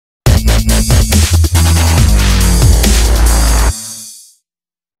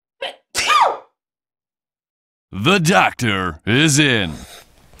The doctor is in.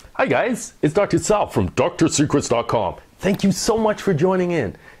 Hi guys, it's Dr. Sal from DrSecrets.com. Thank you so much for joining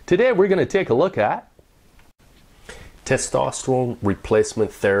in. Today we're going to take a look at testosterone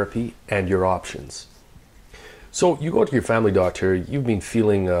replacement therapy and your options. So you go to your family doctor, you've been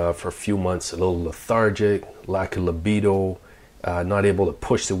feeling for a few months a little lethargic, lack of libido, not able to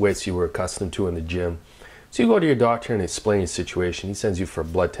push the weights you were accustomed to in the gym. So you go to your doctor and explain your situation. He sends you for a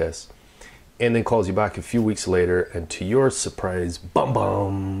blood test and then calls you back a few weeks later, and to your surprise,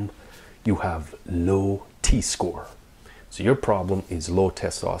 you have low T-score. So your problem is low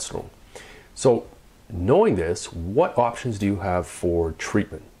testosterone. So knowing this, what options do you have for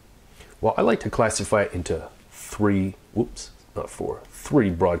treatment? Well, I like to classify it into three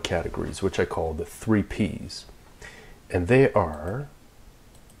broad categories, which I call the 3 Ps. And they are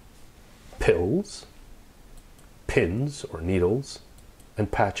pills, pins or needles,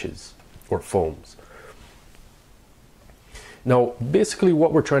 and patches or foams. Now, basically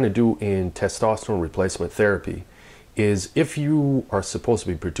what we're trying to do in testosterone replacement therapy is, if you are supposed to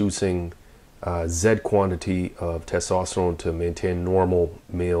be producing Z quantity of testosterone to maintain normal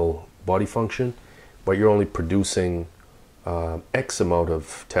male body function, but you're only producing X amount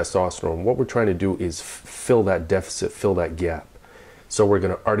of testosterone, what we're trying to do is fill that deficit, fill that gap. So we're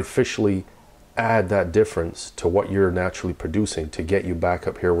going to artificially add that difference to what you're naturally producing to get you back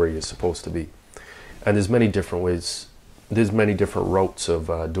up here where you're supposed to be. And there's many different ways, there's many different routes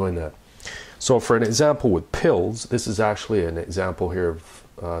of doing that. So for an example with pills, this is actually an example here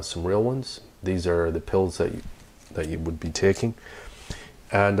of some real ones. These are the pills that you would be taking.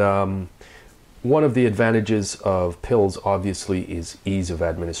 And one of the advantages of pills obviously is ease of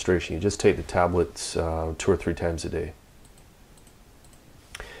administration. You just take the tablets 2 or 3 times a day.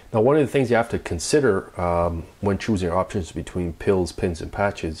 Now, one of the things you have to consider when choosing options between pills, pins, and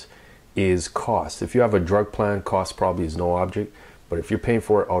patches is cost. If you have a drug plan, cost probably is no object, but if you're paying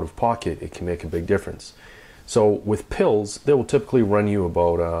for it out of pocket, it can make a big difference. So with pills, they will typically run you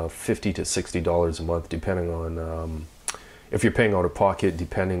about $50 to $60 a month, depending on if you're paying out of pocket,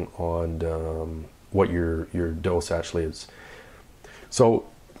 depending on what your dose actually is. So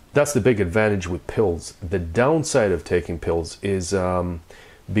that's the big advantage with pills. The downside of taking pills is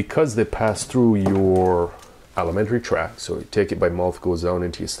because they pass through your alimentary tract, so you take it by mouth, goes down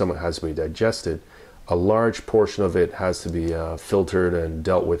into your stomach, has to be digested, a large portion of it has to be filtered and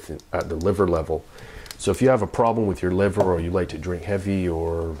dealt with at the liver level. So if you have a problem with your liver, or you like to drink heavy,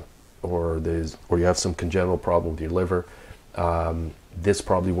 or you have some congenital problem with your liver, this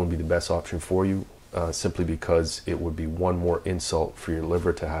probably wouldn't be the best option for you, simply because it would be one more insult for your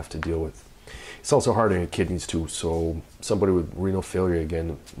liver to have to deal with. It's also hard on your kidneys too, so somebody with renal failure,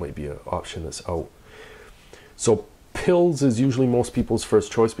 again, might be an option that's out. So pills is usually most people's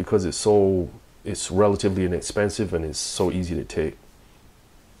first choice because it's relatively inexpensive and it's so easy to take.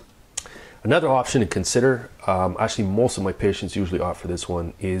 Another option to consider, actually most of my patients usually opt for this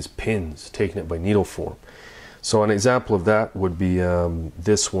one, is pins, taking it by needle form. So an example of that would be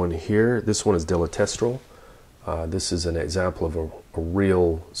this one here. This one is dolutestrol. This is an example of a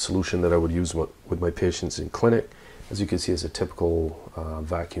real solution that I would use with my patients in clinic. As you can see, it's a typical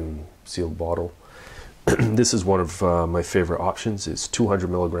vacuum sealed bottle. This is one of my favorite options. It's 200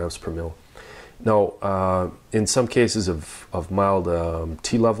 milligrams per mil. Now, in some cases of mild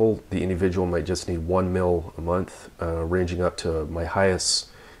T level, the individual might just need 1 mil a month, ranging up to my highest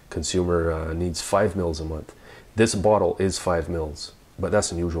consumer needs 5 mils a month. This bottle is 5 mils, but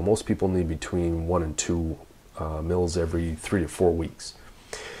that's unusual. Most people need between 1 and 2 mils every 3 to 4 weeks.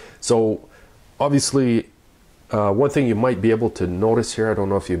 So obviously, one thing you might be able to notice here, I don't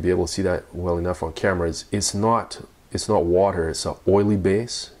know if you'll be able to see that well enough on camera, is it's not water, it's an oily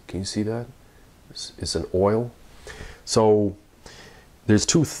base. Can you see that? It's an oil. So there's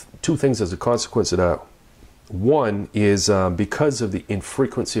two things as a consequence of that. One is because of the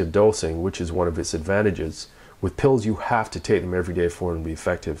infrequency of dosing, which is one of its advantages. With pills, you have to take them every day for them to be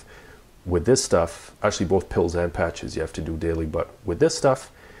effective. With this stuff, actually both pills and patches you have to do daily, but with this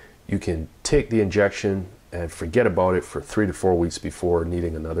stuff, you can take the injection and forget about it for 3 to 4 weeks before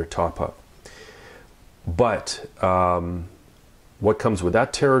needing another top-up. But what comes with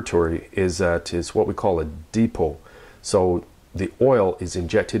that territory is that it's what we call a depot. So the oil is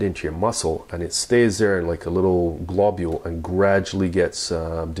injected into your muscle and it stays there like a little globule and gradually gets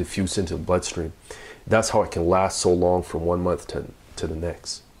diffused into the bloodstream. That's how it can last so long from 1 month to the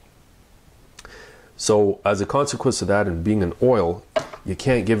next. So as a consequence of that, and being an oil, you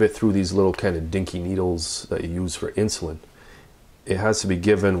can't give it through these little kind of dinky needles that you use for insulin. It has to be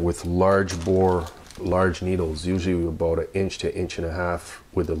given with large bore, large needles, usually about 1 inch to 1.5 inches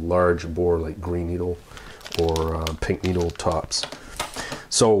with a large bore like green needle or pink needle tops.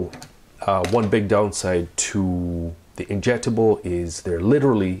 So one big downside to the injectable is they're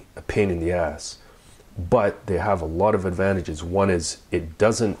literally a pain in the ass, but they have a lot of advantages. One is it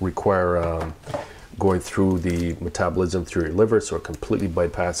doesn't require going through the metabolism through your liver, so it completely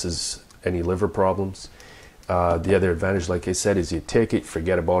bypasses any liver problems. The other advantage, like I said, is you take it,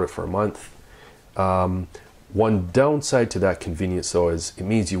 forget about it for a month. One downside to that convenience, though, is it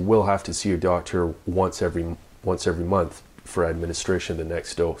means you will have to see your doctor once every month for administration of the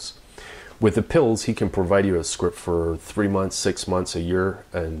next dose. With the pills, he can provide you a script for 3 months, 6 months, a year,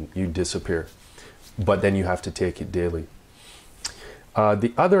 and you disappear. But then you have to take it daily.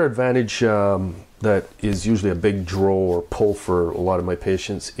 The other advantage that is usually a big draw or pull for a lot of my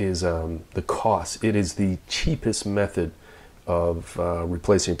patients is the cost. It is the cheapest method of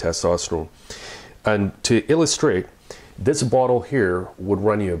replacing testosterone. And to illustrate, this bottle here would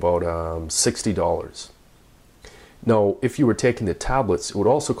run you about $60. Now, if you were taking the tablets, it would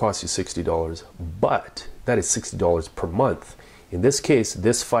also cost you $60, but that is $60 per month. In this case,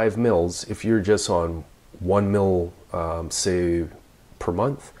 this 5 mils, if you're just on 1 mil, say, per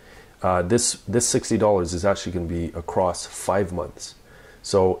month, this $60 is actually going to be across 5 months.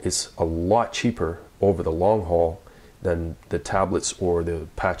 So it's a lot cheaper over the long haul than the tablets or the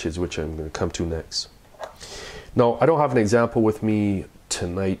patches, which I'm going to come to next. Now, I don't have an example with me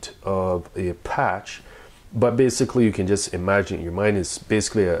tonight of a patch, but basically you can just imagine in your mind is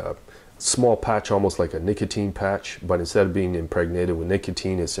basically a small patch, almost like a nicotine patch, but instead of being impregnated with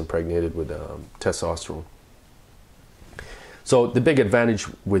nicotine, it's impregnated with testosterone. So the big advantage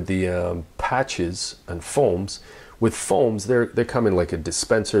with the patches and foams, with foams, they come in like a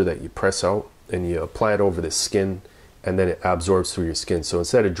dispenser that you press out and you apply it over the skin, and then it absorbs through your skin. So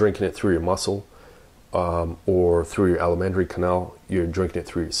instead of drinking it through your muscle or through your alimentary canal, you're drinking it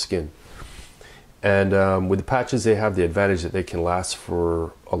through your skin. And with the patches, they have the advantage that they can last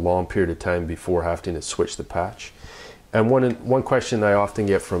for a long period of time before having to switch the patch. And one question I often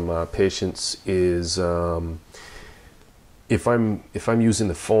get from patients is if I'm using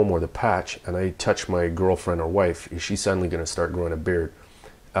the foam or the patch and I touch my girlfriend or wife, is she suddenly going to start growing a beard?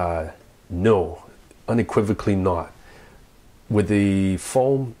 No, unequivocally not. With the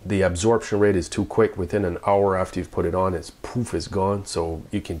foam, the absorption rate is too quick. Within an hour after you've put it on, it's poof, it's gone. So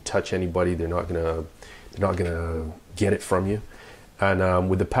you can touch anybody; they're not gonna get it from you. And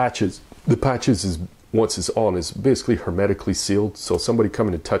with the patches is once it's on, is basically hermetically sealed. So somebody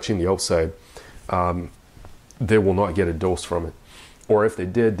coming and touching the outside, they will not get a dose from it. Or if they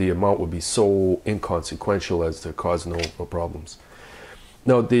did, the amount would be so inconsequential as to cause no problems.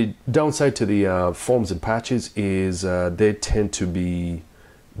 Now, the downside to the foams and patches is they tend to be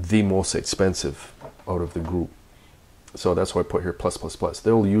the most expensive out of the group. So that's why I put here plus, plus, plus.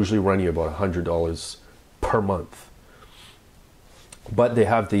 They'll usually run you about $100 per month. But they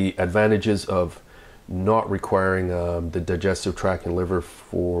have the advantages of not requiring the digestive tract and liver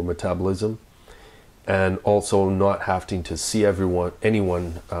for metabolism, and also not having to see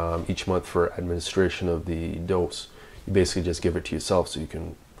anyone each month for administration of the dose. You basically just give it to yourself, so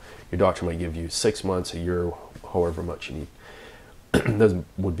your doctor might give you 6 months, a year, however much you need. That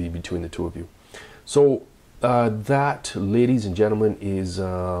would be between the two of you. So that, ladies and gentlemen, is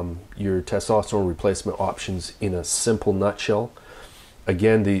your testosterone replacement options in a simple nutshell.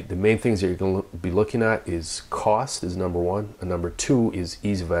 Again, the main things that you're going to be looking at is cost is number one, and number two is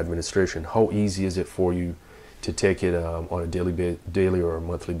ease of administration. How easy is it for you to take it on a daily or a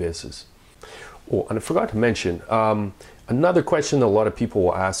monthly basis? Oh, and I forgot to mention, another question that a lot of people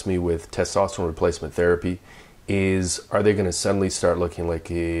will ask me with testosterone replacement therapy is, are they going to suddenly start looking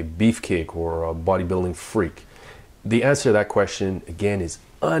like a beefcake or a bodybuilding freak? The answer to that question, again, is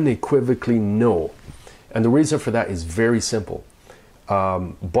unequivocally no. And the reason for that is very simple.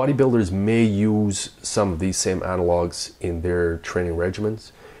 Bodybuilders may use some of these same analogs in their training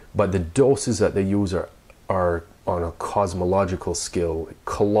regimens, but the doses that they use are on a cosmological scale,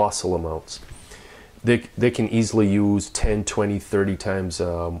 colossal amounts. They can easily use 10, 20, 30 times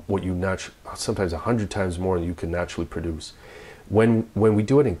what you sometimes 100 times more than you can naturally produce. When we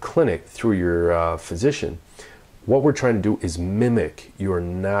do it in clinic through your physician, what we're trying to do is mimic your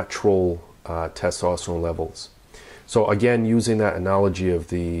natural testosterone levels. So again, using that analogy of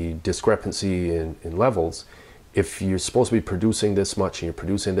the discrepancy in levels, if you're supposed to be producing this much and you're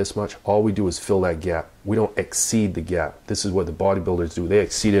producing this much, all we do is fill that gap. We don't exceed the gap. This is what the bodybuilders do. They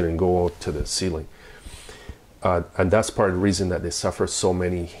exceed it and go out to the ceiling. And that's part of the reason that they suffer so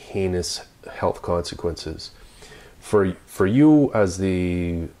many heinous health consequences. For you as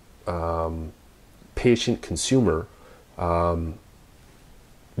the patient consumer,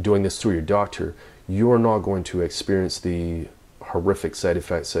 doing this through your doctor, you're not going to experience the horrific side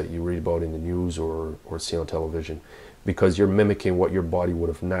effects that you read about in the news or see on television, because you're mimicking what your body would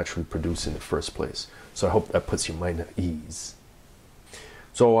have naturally produced in the first place. So I hope that puts your mind at ease.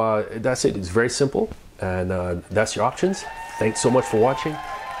 So that's it. It's very simple, and that's your options. Thanks so much for watching,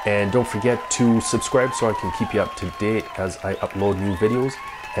 and don't forget to subscribe so I can keep you up to date as I upload new videos,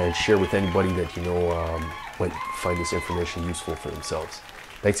 and share with anybody that you know might find this information useful for themselves.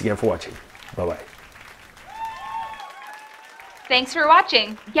 Thanks again for watching. Bye-bye. Thanks for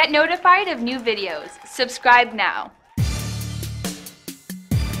watching. Get notified of new videos. Subscribe now.